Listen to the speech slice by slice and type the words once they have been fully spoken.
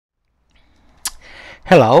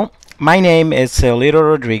Hello, my name is Lito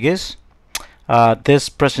Rodriguez. This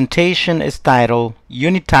presentation is titled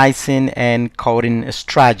Unitizing and Coding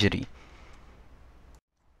Strategy.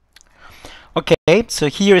 Okay, so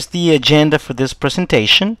here's the agenda for this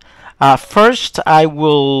presentation. First, I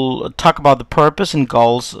will talk about the purpose and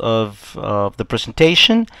goals of the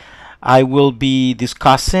presentation. I will be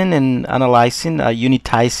discussing and analyzing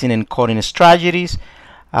unitizing and coding strategies,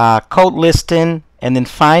 code listing, and then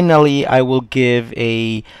finally I will give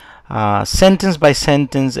a sentence by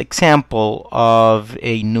sentence example of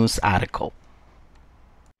a news article.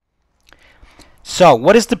 So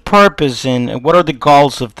what is the purpose and what are the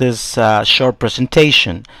goals of this short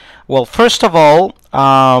presentation? Well, first of all,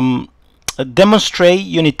 demonstrate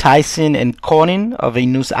unitizing and coding of a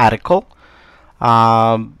news article,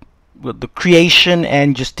 the creation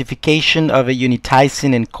and justification of a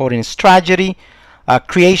unitizing and coding strategy,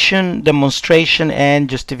 creation, demonstration, and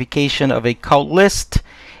justification of a code list,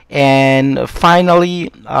 and finally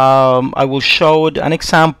I will show an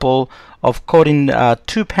example of coding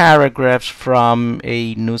 2 paragraphs from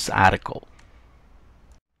a news article.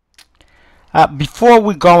 Before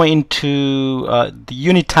we go into the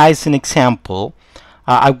unitizing example,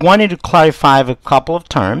 I wanted to clarify a couple of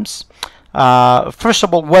terms. First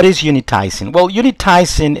of all, what is unitizing? Well,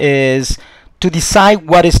 unitizing is to decide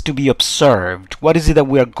what is to be observed. What is it that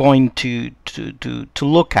we are going to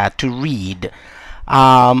look at, to read?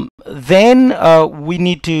 Then we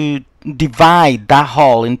need to divide that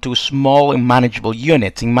whole into small and manageable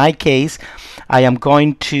units. In my case, I am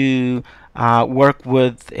going to work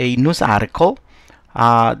with a news article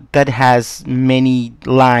that has many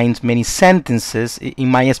lines, many sentences. In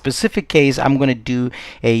my specific case, I'm going to do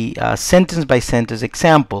a sentence by sentence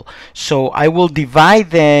example. So I will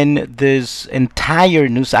divide then this entire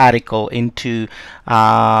news article into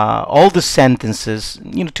all the sentences,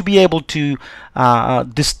 to be able to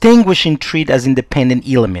distinguish and treat as independent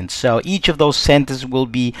elements. So each of those sentences will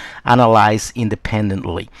be analyzed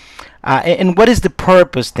independently. And what is the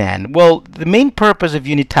purpose then? Well, the main purpose of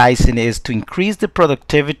unitizing is to increase the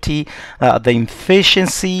productivity, the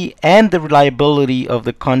efficiency, and the reliability of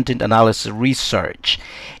the content analysis research.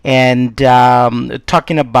 And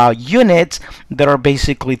talking about units, there are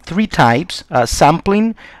basically 3 types: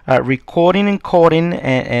 sampling, recording and coding,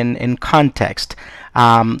 and context.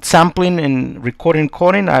 Sampling and recording and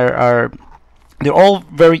coding they're all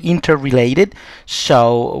very interrelated,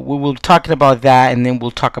 so we will talk about that, and then we'll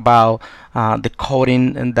talk about the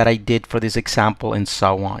coding that I did for this example, and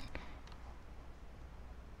so on.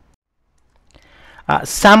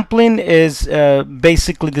 Sampling is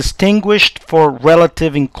basically distinguished for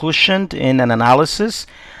relative inclusion in an analysis.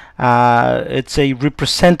 It's a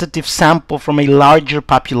representative sample from a larger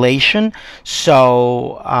population.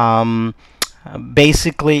 So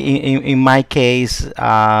basically, in my case,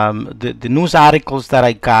 the news articles that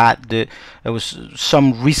I got, there was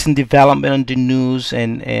some recent development on the news,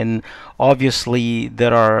 and obviously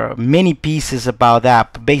there are many pieces about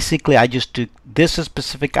that. But basically, I just took this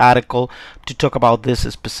specific article to talk about this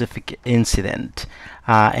specific incident.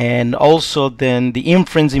 And also then the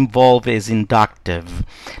inference involved is inductive.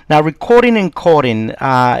 Now, recording and coding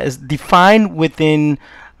is defined within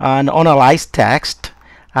an analyzed text,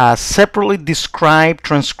 separately described,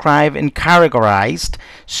 transcribed, and categorized.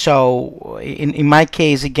 So in my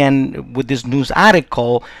case, again, with this news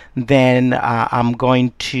article, then I'm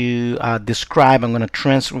going to describe, I'm going to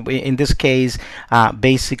transfer, in this case,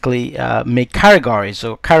 basically make categories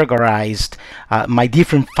or categorized my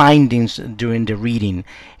different findings during the reading.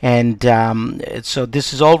 And so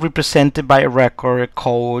this is all represented by a record, a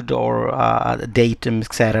code, or a datum,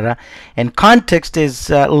 etc. And context is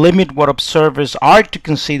limit what observers are to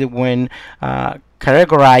consider when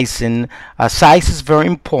categorizing. Size is very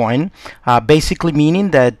important, basically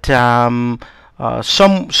meaning that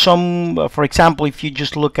for example, if you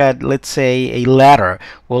just look at, let's say, a letter,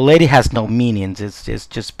 well, letter has no meanings. It's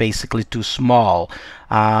just basically too small.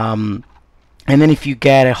 And then if you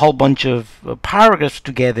get a whole bunch of paragraphs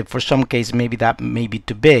together, for some cases, maybe that may be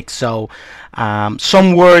too big. So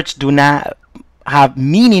some words do not have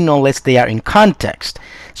meaning unless they are in context.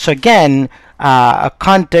 So again, a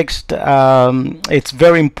context, it's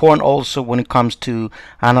very important also when it comes to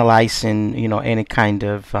analyzing, any kind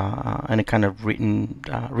of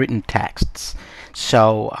written texts.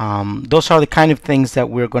 So those are the kind of things that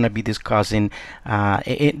we're going to be discussing.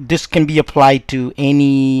 This can be applied to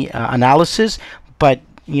any analysis, but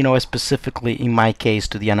specifically in my case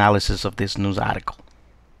to the analysis of this news article.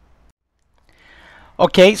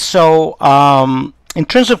 Okay, so in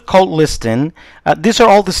terms of code listing, these are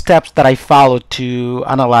all the steps that I followed to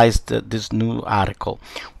analyze this new article.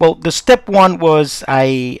 Well, the step one was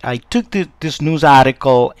I took this news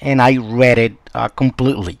article and I read it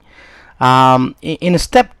completely. In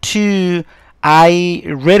step two, I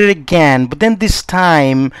read it again, but then this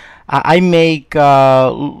time I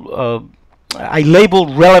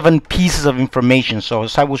labeled relevant pieces of information. So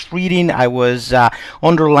as I was reading, I was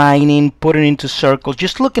underlining, putting into circles,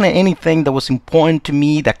 just looking at anything that was important to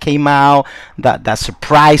me, that came out, that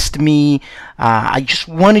surprised me. I just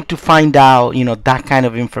wanted to find out, that kind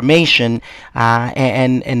of information,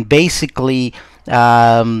 and basically.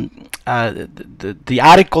 The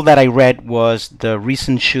article that I read was the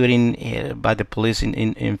recent shooting by the police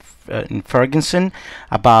in Ferguson,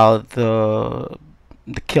 about the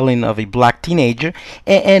killing of a black teenager,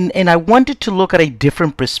 and I wanted to look at a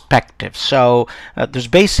different perspective. So there's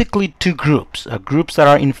basically two groups: groups that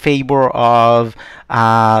are in favor of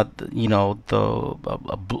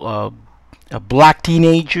black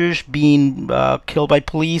teenagers being killed by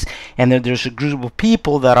police, and then there's a group of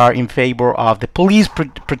people that are in favor of the police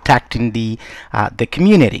protecting the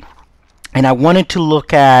community. And I wanted to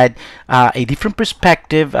look at a different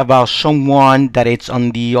perspective about someone that it's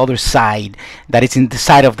on the other side, that it's in the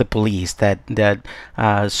side of the police, that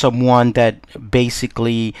someone that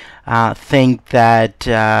basically think that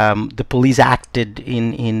the police acted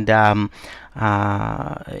in a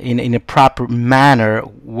proper manner,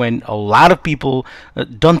 when a lot of people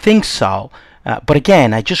don't think so. But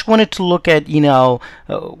again, I just wanted to look at,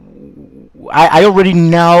 I already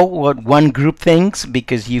know what one group thinks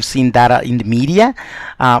because you've seen that in the media,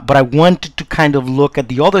 but I wanted to kind of look at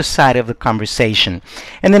the other side of the conversation.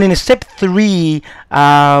 And then in step three,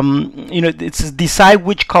 it's decide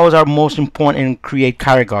which colors are most important and create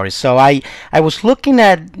categories. So I was looking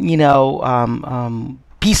at,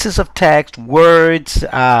 pieces of text, words.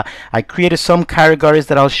 I created some categories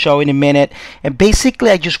that I'll show in a minute, and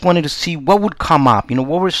basically I just wanted to see what would come up.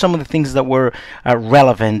 What were some of the things that were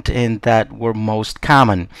relevant and that were most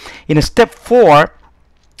common. In step four,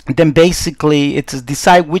 then basically it's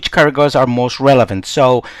decide which categories are most relevant.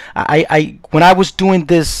 So when I was doing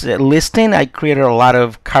this listing, I created a lot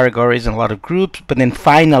of categories and a lot of groups, but then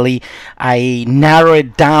finally I narrowed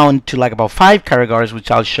it down to like about 5 categories,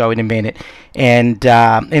 which I'll show in a minute. And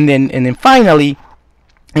then finally,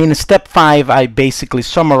 in step 5, I basically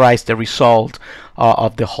summarized the result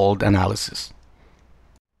of the whole analysis.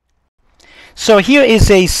 So here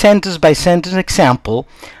is a sentence by sentence example.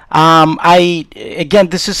 Again,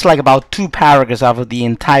 this is like about 2 paragraphs out of the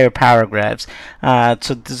entire paragraphs.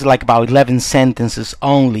 So this is like about 11 sentences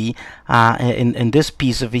only in this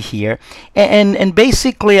piece over here. And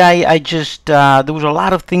basically, I just there was a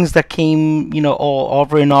lot of things that came, all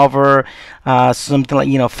over and over. Something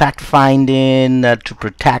like, fact finding to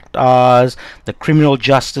protect us, the criminal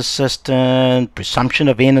justice system, presumption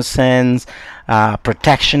of innocence,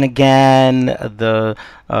 protection again, the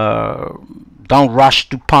don't rush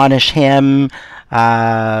to punish him,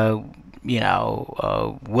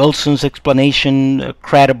 Wilson's explanation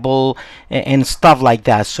credible, and stuff like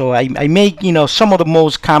that. So I make, some of the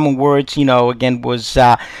most common words, again, was,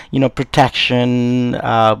 protection,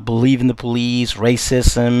 believe in the police,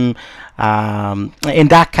 racism, and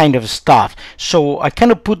that kind of stuff. So I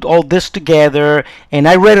kind of put all this together, and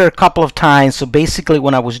I read it a couple of times. So basically,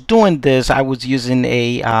 when I was doing this, I was using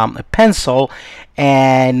a pencil,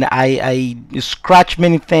 and I scratched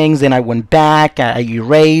many things, and I went back, I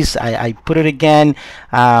erased, I put it again,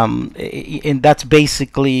 and that's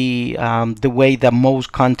basically the way that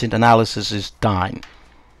most content analysis is done.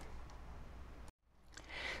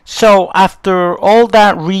 So after all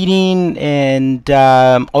that reading and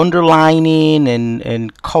underlining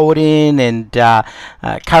and coding and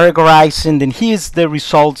categorizing, then here's the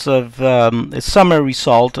results of a summary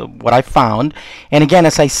result of what I found. And again,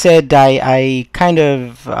 as I said, I kind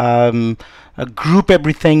of group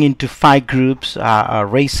everything into 5 groups: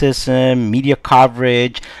 racism, media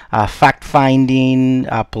coverage, fact-finding,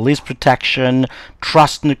 police protection,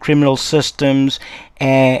 trust in the criminal systems,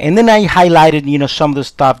 and then I highlighted, some of the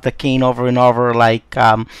stuff that came over and over, like,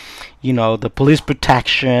 the police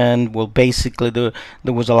protection. Well, basically, there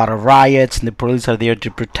was a lot of riots, and the police are there to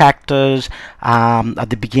protect us. At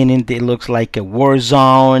the beginning, it looks like a war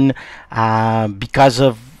zone because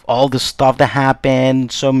of all the stuff that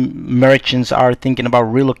happened. Some merchants are thinking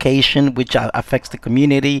about relocation, which affects the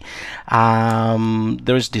community.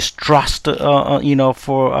 There's distrust,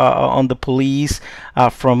 on the police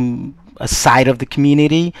from a side of the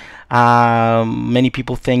community. Many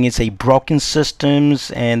people think it's a broken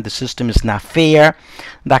systems and the system is not fair,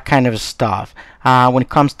 that kind of stuff. When it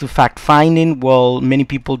comes to fact finding, well, many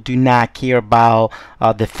people do not care about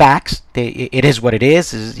the facts. It is what it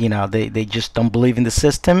is. You know, they just don't believe in the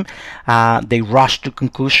system. They rush to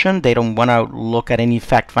conclusion. They don't want to look at any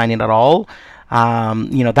fact finding at all.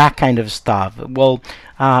 You know, that kind of stuff. Well,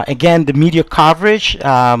 again, the media coverage,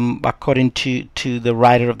 according to the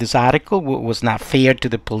writer of this article, was not fair to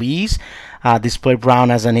the police. Displayed Brown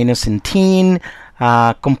as an innocent teen.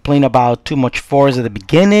 Complained about too much force at the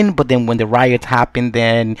beginning, but then when the riot happened,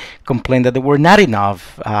 then complained that there were not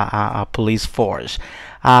enough police force.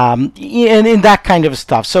 And in that kind of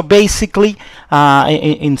stuff. So basically,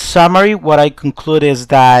 in summary, what I conclude is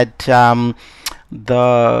that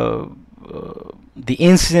the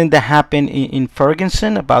incident that happened in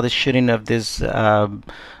Ferguson about the shooting of this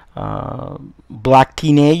black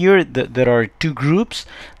teenager, there are two groups.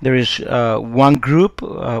 There is one group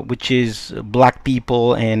which is black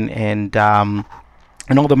people and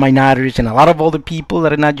all the minorities and a lot of other people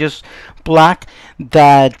that are not just black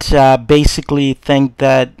that basically think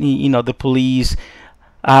that, you know, the police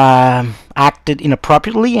acted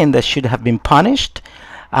inappropriately and that should have been punished.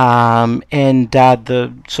 That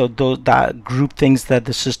group thinks that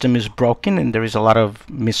the system is broken and there is a lot of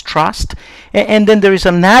mistrust, and then there is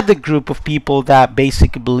another group of people that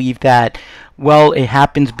basically believe that, well, it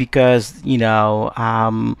happens because, you know,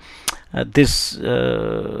 this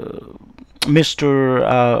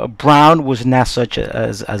Mr. Brown was not such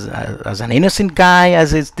as an innocent guy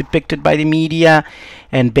as is depicted by the media,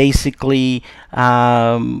 and basically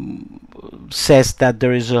says that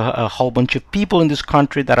there is a whole bunch of people in this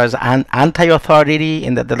country that are anti-authority,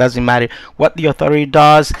 and that it doesn't matter what the authority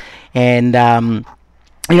does, and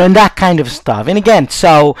you know, and that kind of stuff. And again,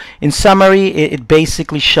 so in summary, it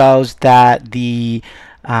basically shows that the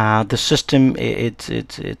system it's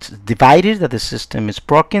divided, that the system is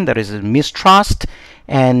broken, there is a mistrust,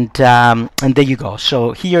 and there you go.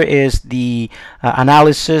 So here is the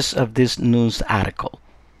analysis of this news article.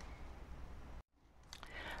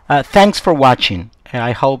 Thanks for watching.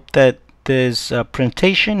 I hope that this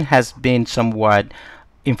presentation has been somewhat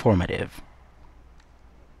informative.